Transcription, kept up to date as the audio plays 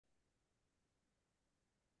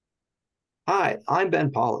Hi, I'm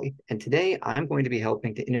Ben Pauley, and today I'm going to be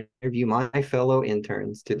helping to interview my fellow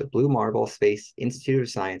interns to the Blue Marble Space Institute of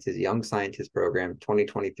Science's Young Scientist Program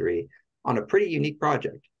 2023 on a pretty unique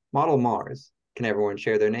project, Model Mars. Can everyone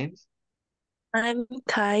share their names? I'm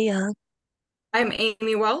Kaya. I'm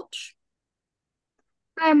Amy Welch.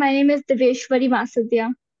 Hi, my name is Divyeshwari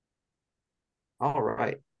Vansadia. All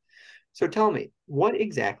right. So tell me, what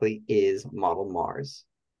exactly is Model Mars?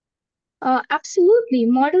 Absolutely.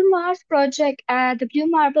 Model Mars project at the Blue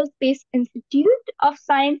Marble Space Institute of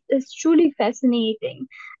Science is truly fascinating.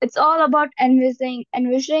 It's all about envisioning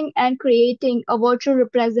and creating a virtual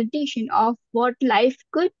representation of what life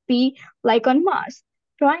could be like on Mars,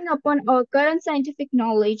 drawing upon our current scientific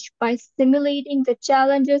knowledge by simulating the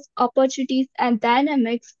challenges, opportunities, and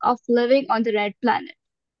dynamics of living on the red planet.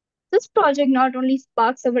 This project not only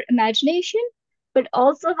sparks our imagination, but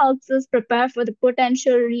also helps us prepare for the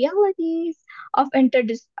potential realities of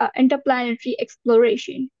interplanetary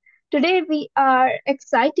exploration. Today, we are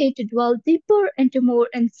excited to delve deeper into more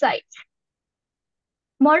insights.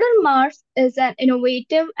 Modern Mars is an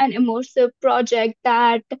innovative and immersive project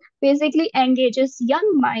that basically engages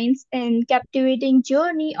young minds in captivating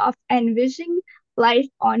journey of envisioning life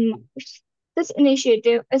on Mars. This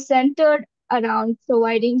initiative is centered around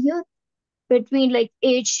providing youth between like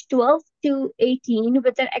age 12 to 18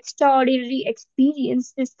 with an extraordinary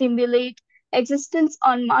experience to stimulate existence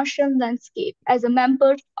on Martian landscape as a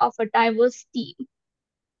member of a diverse team.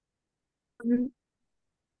 Mhm.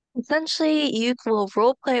 Essentially, youth will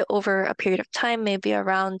role play over a period of time, maybe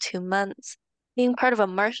around 2 months, being part of a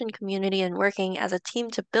Martian community and working as a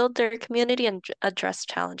team to build their community and address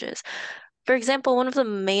challenges. For example, one of the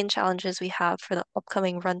main challenges we have for the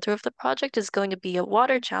upcoming run through of the project is going to be a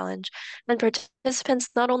water challenge, and participants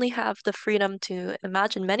not only have the freedom to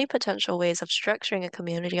imagine many potential ways of structuring a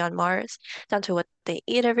community on Mars, down to what they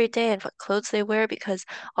eat every day and what clothes they wear, because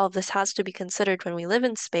all of this has to be considered when we live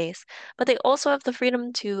in space, but they also have the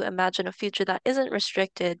freedom to imagine a future that isn't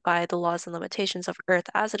restricted by the laws and limitations of Earth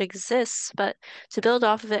as it exists, but to build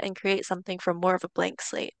off of it and create something from more of a blank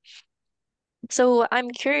slate. So what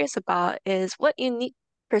I'm curious about is what unique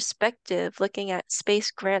perspective looking at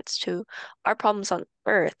space grants to our problems on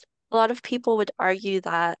Earth. A lot of people would argue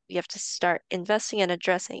that we have to start investing and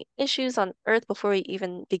addressing issues on Earth before we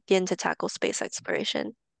even begin to tackle space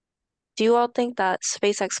exploration. Do you all think that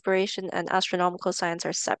space exploration and astronomical science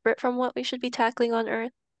are separate from what we should be tackling on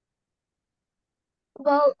Earth?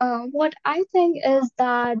 What I think is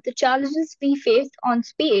that the challenges we face on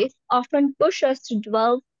space often push us to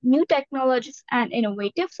develop new technologies and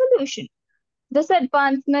innovative solutions. This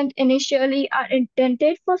advancement initially are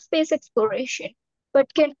intended for space exploration,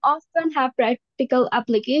 but can often have practical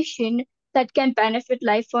application that can benefit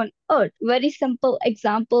life on Earth. Very simple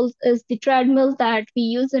examples is the treadmill that we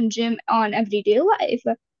use in gym on everyday life.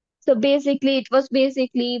 So basically, it was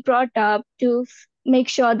basically brought up to make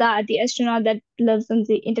sure that the astronaut that lives in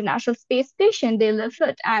the International Space Station, they live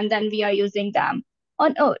fit, and then we are using them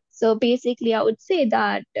on Earth. So basically, I would say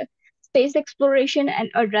that space exploration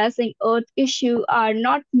and addressing Earth issue are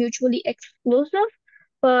not mutually exclusive,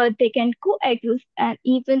 but they can coexist and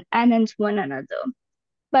even enhance one another.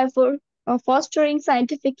 By fostering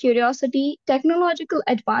scientific curiosity, technological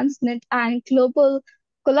advancement, and global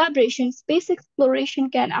collaboration, space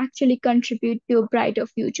exploration can actually contribute to a brighter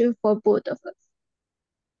future for both of us.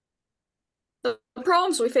 The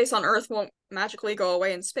problems we face on Earth won't magically go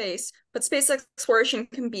away in space, but space exploration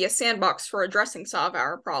can be a sandbox for addressing some of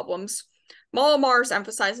our problems. Model Mars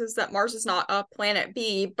emphasizes that Mars is not a planet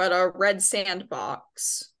B, but a red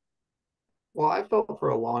sandbox. Well, I've felt for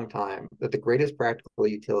a long time that the greatest practical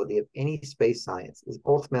utility of any space science is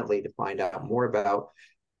ultimately to find out more about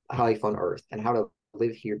life on Earth and how to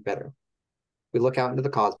live here better. We look out into the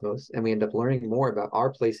cosmos and we end up learning more about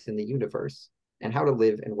our place in the universe and how to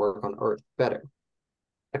live and work on Earth better.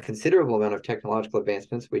 A considerable amount of technological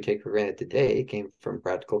advancements we take for granted today came from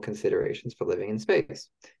practical considerations for living in space,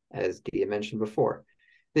 as Dia mentioned before.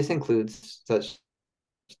 This includes such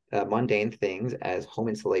mundane things as home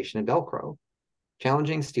insulation and Velcro,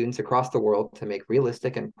 challenging students across the world to make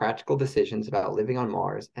realistic and practical decisions about living on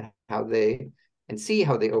Mars and see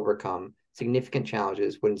how they overcome significant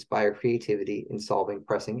challenges would inspire creativity in solving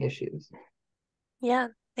pressing issues. Yeah,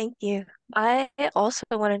 thank you. I also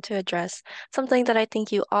wanted to address something that I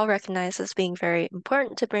think you all recognize as being very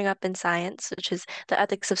important to bring up in science, which is the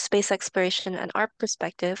ethics of space exploration and our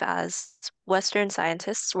perspective as Western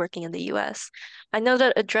scientists working in the US. I know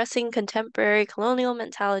that addressing contemporary colonial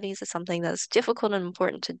mentalities is something that's difficult and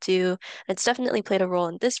important to do. It's definitely played a role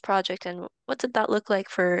in this project. And what did that look like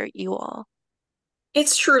for you all?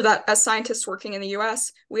 It's true that as scientists working in the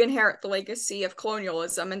US, we inherit the legacy of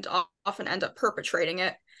colonialism and often end up perpetrating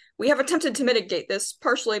it. We have attempted to mitigate this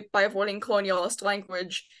partially by avoiding colonialist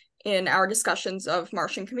language in our discussions of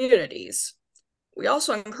Martian communities. We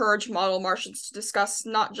also encourage model Martians to discuss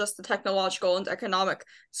not just the technological and economic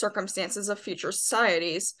circumstances of future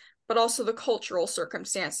societies, but also the cultural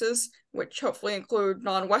circumstances, which hopefully include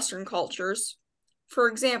non-Western cultures. For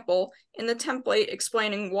example, in the template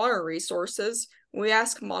explaining water resources, we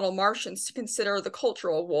ask model Martians to consider the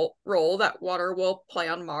cultural role that water will play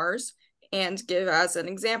on Mars, and give as an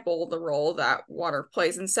example the role that water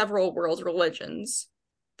plays in several world religions.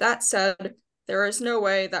 That said, there is no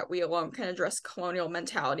way that we alone can address colonial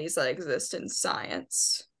mentalities that exist in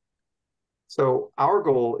science. So our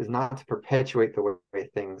goal is not to perpetuate the way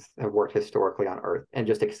things have worked historically on Earth and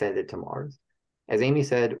just extend it to Mars. As Amy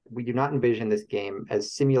said, we do not envision this game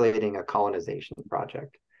as simulating a colonization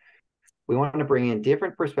project. We want to bring in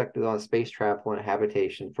different perspectives on space travel and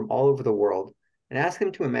habitation from all over the world and ask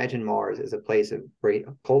them to imagine Mars as a place of great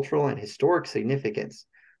cultural and historic significance,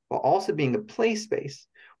 while also being a play space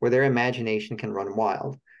where their imagination can run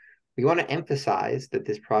wild. We want to emphasize that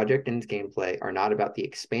this project and its gameplay are not about the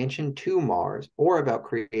expansion to Mars or about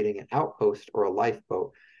creating an outpost or a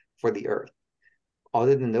lifeboat for the Earth.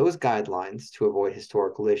 Other than those guidelines to avoid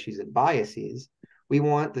historical issues and biases, we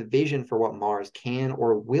want the vision for what Mars can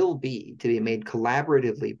or will be to be made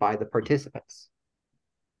collaboratively by the participants.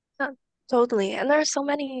 Yeah, totally. And there are so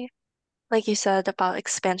many, like you said, about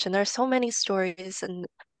expansion. There are so many stories and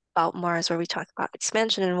about Mars where we talk about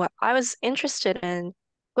expansion. And what I was interested in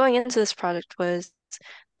going into this project was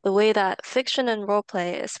the way that fiction and role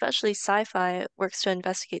play, especially sci-fi, works to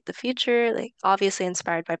investigate the future, like obviously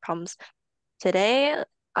inspired by problems today.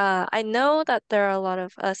 I know that there are a lot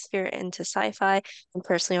of us here into sci-fi, and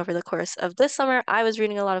personally, over the course of this summer, I was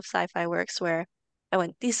reading a lot of sci-fi works where I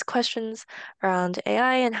went these questions around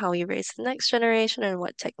AI and how we raise the next generation and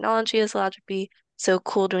what technology is allowed to be so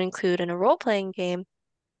cool to include in a role-playing game.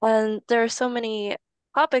 And there are so many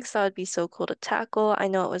topics that would be so cool to tackle. I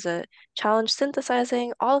know it was a challenge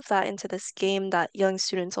synthesizing all of that into this game that young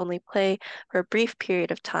students only play for a brief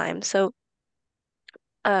period of time. So,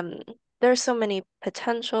 um, there's so many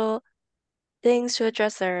potential things to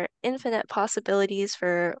address. There are infinite possibilities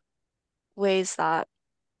for ways that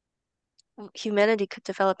humanity could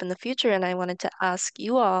develop in the future. And I wanted to ask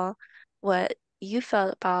you all what you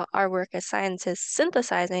felt about our work as scientists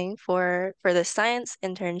synthesizing for the science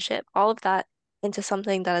internship, all of that into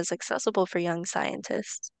something that is accessible for young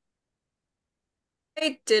scientists.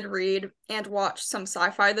 I did read and watch some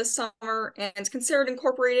sci-fi this summer and considered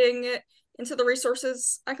incorporating it into the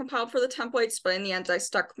resources I compiled for the templates, but in the end I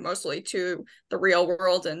stuck mostly to the real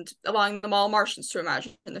world and allowing them all Martians to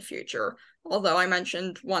imagine in the future. Although I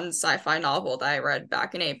mentioned one sci-fi novel that I read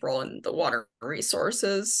back in April in the water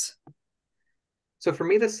resources. So for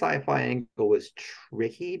me, the sci-fi angle was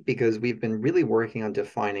tricky because we've been really working on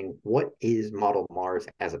defining what is Model Mars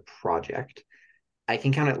as a project. I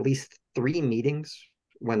can count at least 3 meetings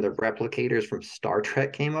when the replicators from Star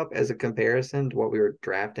Trek came up as a comparison to what we were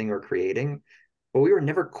drafting or creating, but we were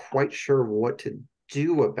never quite sure what to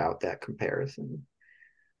do about that comparison.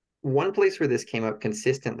 One place where this came up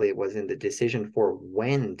consistently was in the decision for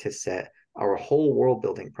when to set our whole world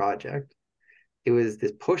building project. It was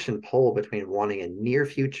this push and pull between wanting a near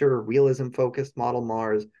future, realism focused model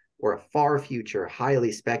Mars or a far future,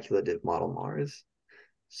 highly speculative model Mars.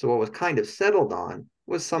 So, what was kind of settled on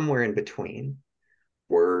was somewhere in between.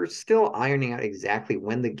 We're still ironing out exactly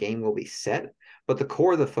when the game will be set, but the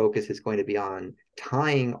core of the focus is going to be on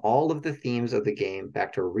tying all of the themes of the game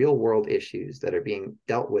back to real world issues that are being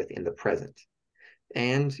dealt with in the present.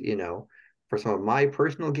 And, for some of my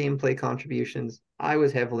personal gameplay contributions, I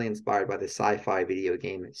was heavily inspired by the sci-fi video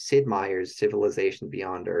game Sid Meier's Civilization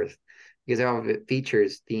Beyond Earth, because it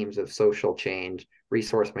features themes of social change,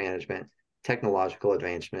 resource management, technological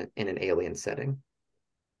advancement in an alien setting.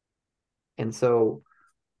 And so,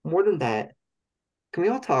 more than that, can we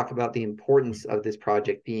all talk about the importance of this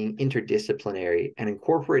project being interdisciplinary and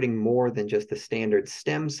incorporating more than just the standard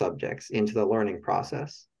STEM subjects into the learning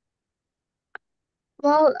process?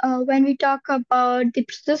 Well, when we talk about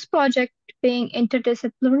this project being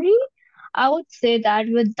interdisciplinary, I would say that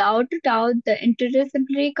without a doubt, the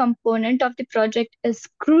interdisciplinary component of the project is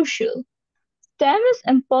crucial. STEM is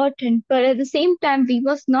important, but at the same time, we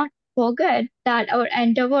must not forget that our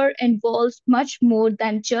endeavor involves much more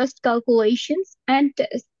than just calculations and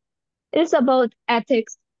tests. It is about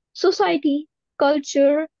ethics, society,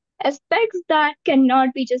 culture, aspects that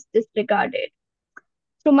cannot be just disregarded.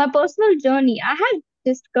 Through my personal journey, I had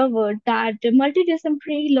discovered that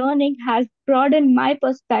multidisciplinary learning has broadened my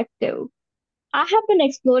perspective. I have been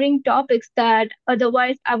exploring topics that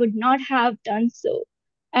otherwise I would not have done so.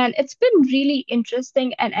 And it's been really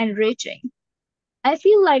interesting and enriching. I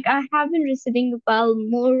feel like I have been receiving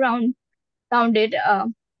more rounded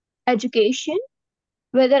education,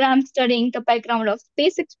 whether I'm studying the background of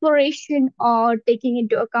space exploration or taking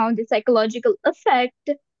into account the psychological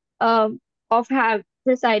effect um, of have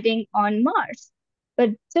residing on Mars.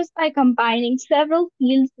 But just by combining several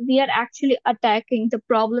fields, we are actually attacking the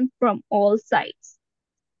problem from all sides.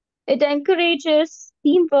 It encourages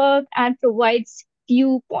teamwork and provides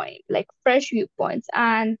fresh viewpoints,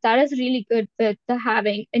 and that is really good with the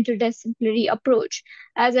having interdisciplinary approach,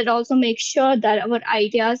 as it also makes sure that our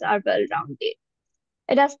ideas are well rounded.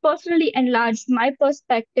 It has personally enlarged my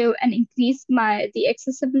perspective and increased the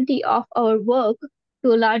accessibility of our work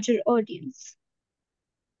to a larger audience.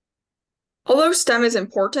 Although STEM is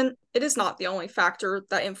important, it is not the only factor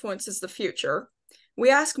that influences the future. We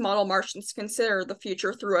ask model Martians to consider the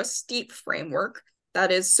future through a STEEP framework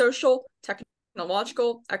that is social,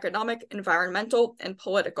 technological, economic, environmental, and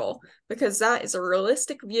political, because that is a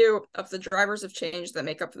realistic view of the drivers of change that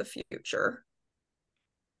make up the future.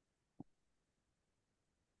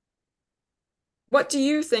 What do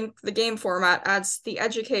you think the game format adds to the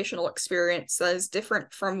educational experience that is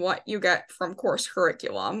different from what you get from course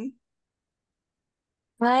curriculum?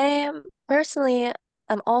 I personally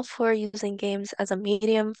am all for using games as a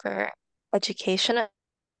medium for education.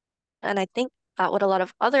 And I think that what a lot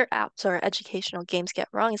of other apps or educational games get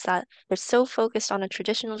wrong is that they're so focused on a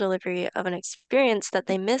traditional delivery of an experience that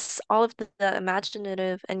they miss all of the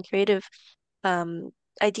imaginative and creative um,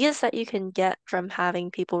 ideas that you can get from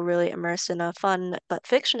having people really immersed in a fun but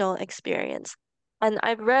fictional experience. And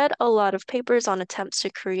I've read a lot of papers on attempts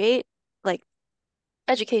to create like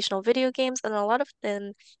educational video games, and a lot of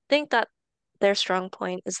them think that their strong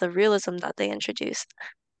point is the realism that they introduce.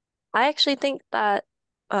 I actually think that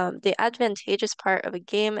the advantageous part of a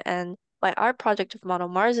game and why our project of Model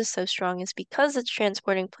Mars is so strong is because it's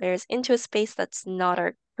transporting players into a space that's not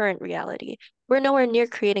our current reality. We're nowhere near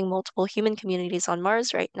creating multiple human communities on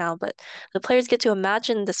Mars right now, but the players get to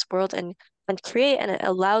imagine this world and create, and it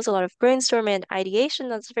allows a lot of brainstorming and ideation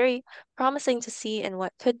that's very promising to see in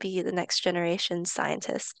what could be the next generation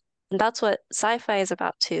scientists. And that's what sci-fi is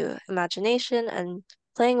about too, imagination and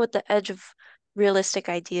playing with the edge of realistic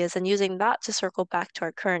ideas and using that to circle back to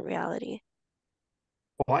our current reality.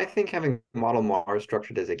 Well, I think having Model Mars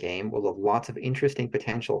structured as a game will have lots of interesting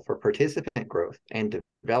potential for participant growth and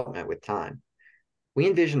development with time. We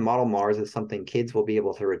envision Model Mars as something kids will be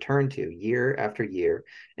able to return to year after year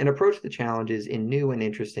and approach the challenges in new and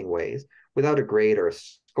interesting ways without a grade or a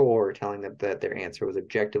score telling them that their answer was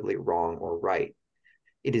objectively wrong or right.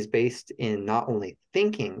 It is based in not only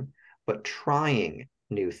thinking, but trying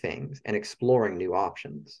new things and exploring new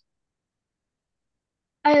options.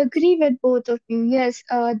 I agree with both of you. Yes,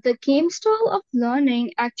 the game style of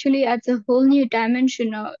learning actually adds a whole new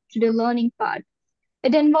dimension to the learning part.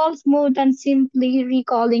 It involves more than simply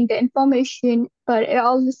recalling the information, but it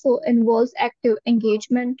also involves active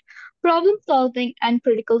engagement, problem solving, and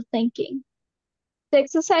critical thinking. The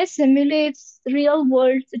exercise simulates real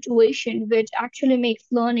world situation, which actually makes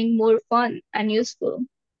learning more fun and useful.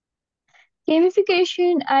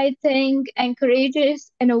 Gamification, I think,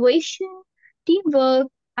 encourages innovation, teamwork,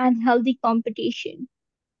 and healthy competition.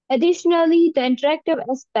 Additionally, the interactive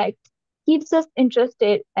aspect keeps us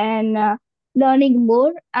interested in learning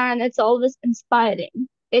more, and it's always inspiring.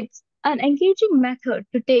 It's an engaging method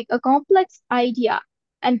to take a complex idea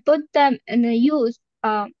and put them in a use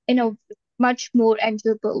in a much more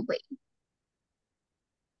enjoyable way.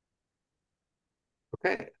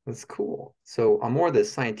 Okay, that's cool. So on more of the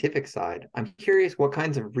scientific side, I'm curious what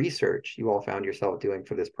kinds of research you all found yourself doing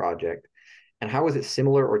for this project, and how is it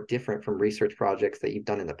similar or different from research projects that you've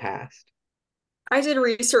done in the past? I did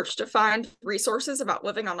research to find resources about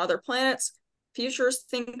living on other planets, futures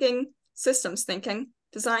thinking, systems thinking,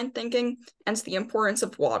 design thinking, and the importance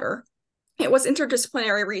of water. It was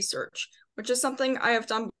interdisciplinary research, which is something I have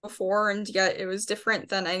done before, and yet it was different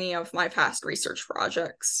than any of my past research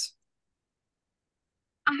projects.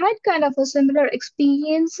 I had kind of a similar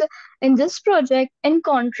experience in this project in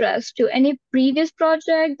contrast to any previous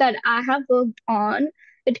project that I have worked on.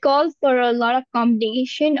 It called for a lot of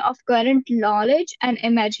combination of current knowledge and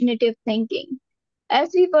imaginative thinking.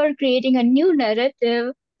 As we were creating a new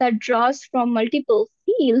narrative that draws from multiple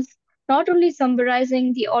fields, not only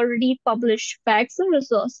summarizing the already published facts and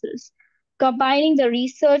resources, combining the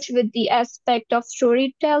research with the aspect of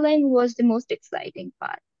storytelling was the most exciting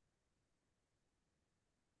part.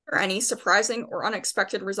 Are any surprising or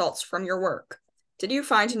unexpected results from your work? Did you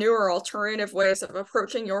find new or alternative ways of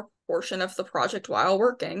approaching your portion of the project while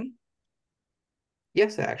working?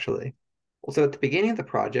 Yes, actually. Well, so at the beginning of the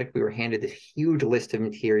project, we were handed this huge list of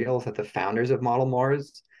materials that the founders of Model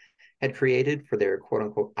Mars had created for their quote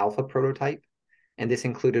unquote alpha prototype. And this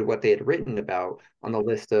included what they had written about on the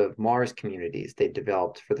list of Mars communities they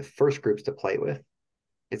developed for the first groups to play with.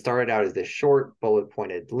 It started out as this short bullet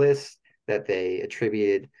pointed list that they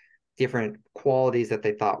attributed different qualities that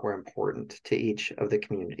they thought were important to each of the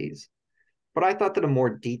communities. But I thought that a more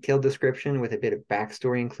detailed description with a bit of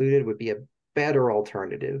backstory included would be a better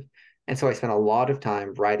alternative. And so I spent a lot of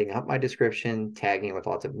time writing up my description, tagging it with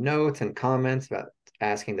lots of notes and comments about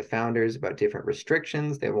asking the founders about different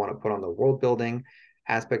restrictions they want to put on the world building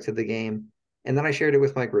aspects of the game. And then I shared it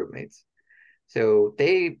with my group mates. So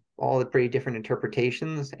they all had pretty different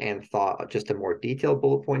interpretations and thought just a more detailed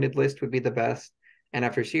bullet pointed list would be the best. And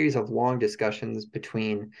after a series of long discussions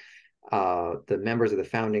between the members of the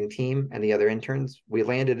founding team and the other interns, we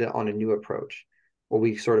landed on a new approach, what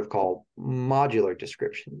we sort of call modular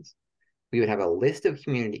descriptions. We would have a list of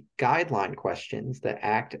community guideline questions that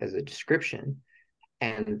act as a description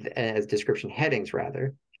and as description headings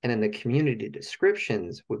rather. And then the community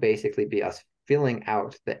descriptions would basically be us filling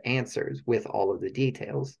out the answers with all of the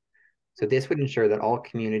details. So this would ensure that all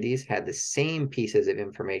communities had the same pieces of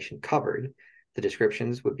information covered. The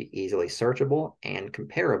descriptions would be easily searchable and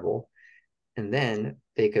comparable, and then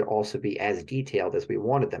they could also be as detailed as we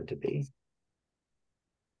wanted them to be.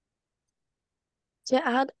 To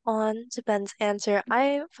add on to Ben's answer,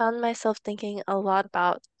 I found myself thinking a lot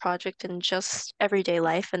about the project in just everyday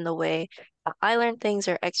life and the way that I learn things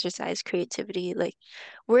or exercise creativity. Like,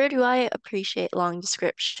 where do I appreciate long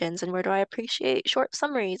descriptions and where do I appreciate short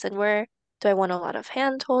summaries? And where do I want a lot of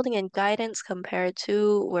hand holding and guidance compared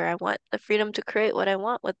to where I want the freedom to create what I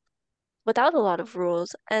want without a lot of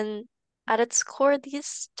rules? And at its core,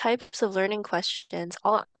 these types of learning questions,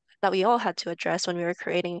 all that we all had to address when we were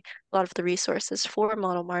creating a lot of the resources for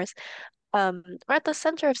Model Mars, are at the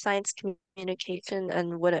center of science communication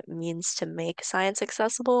and what it means to make science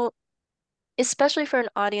accessible, especially for an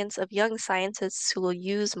audience of young scientists who will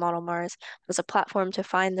use Model Mars as a platform to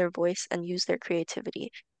find their voice and use their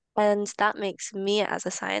creativity. And that makes me, as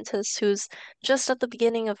a scientist who's just at the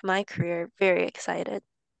beginning of my career, very excited.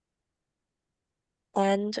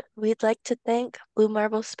 And we'd like to thank Blue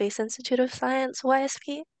Marble Space Institute of Science,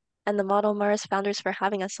 YSP, and the Model Mars founders for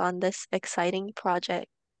having us on this exciting project.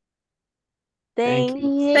 Thank Thank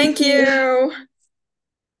you. Thank Thank you. you.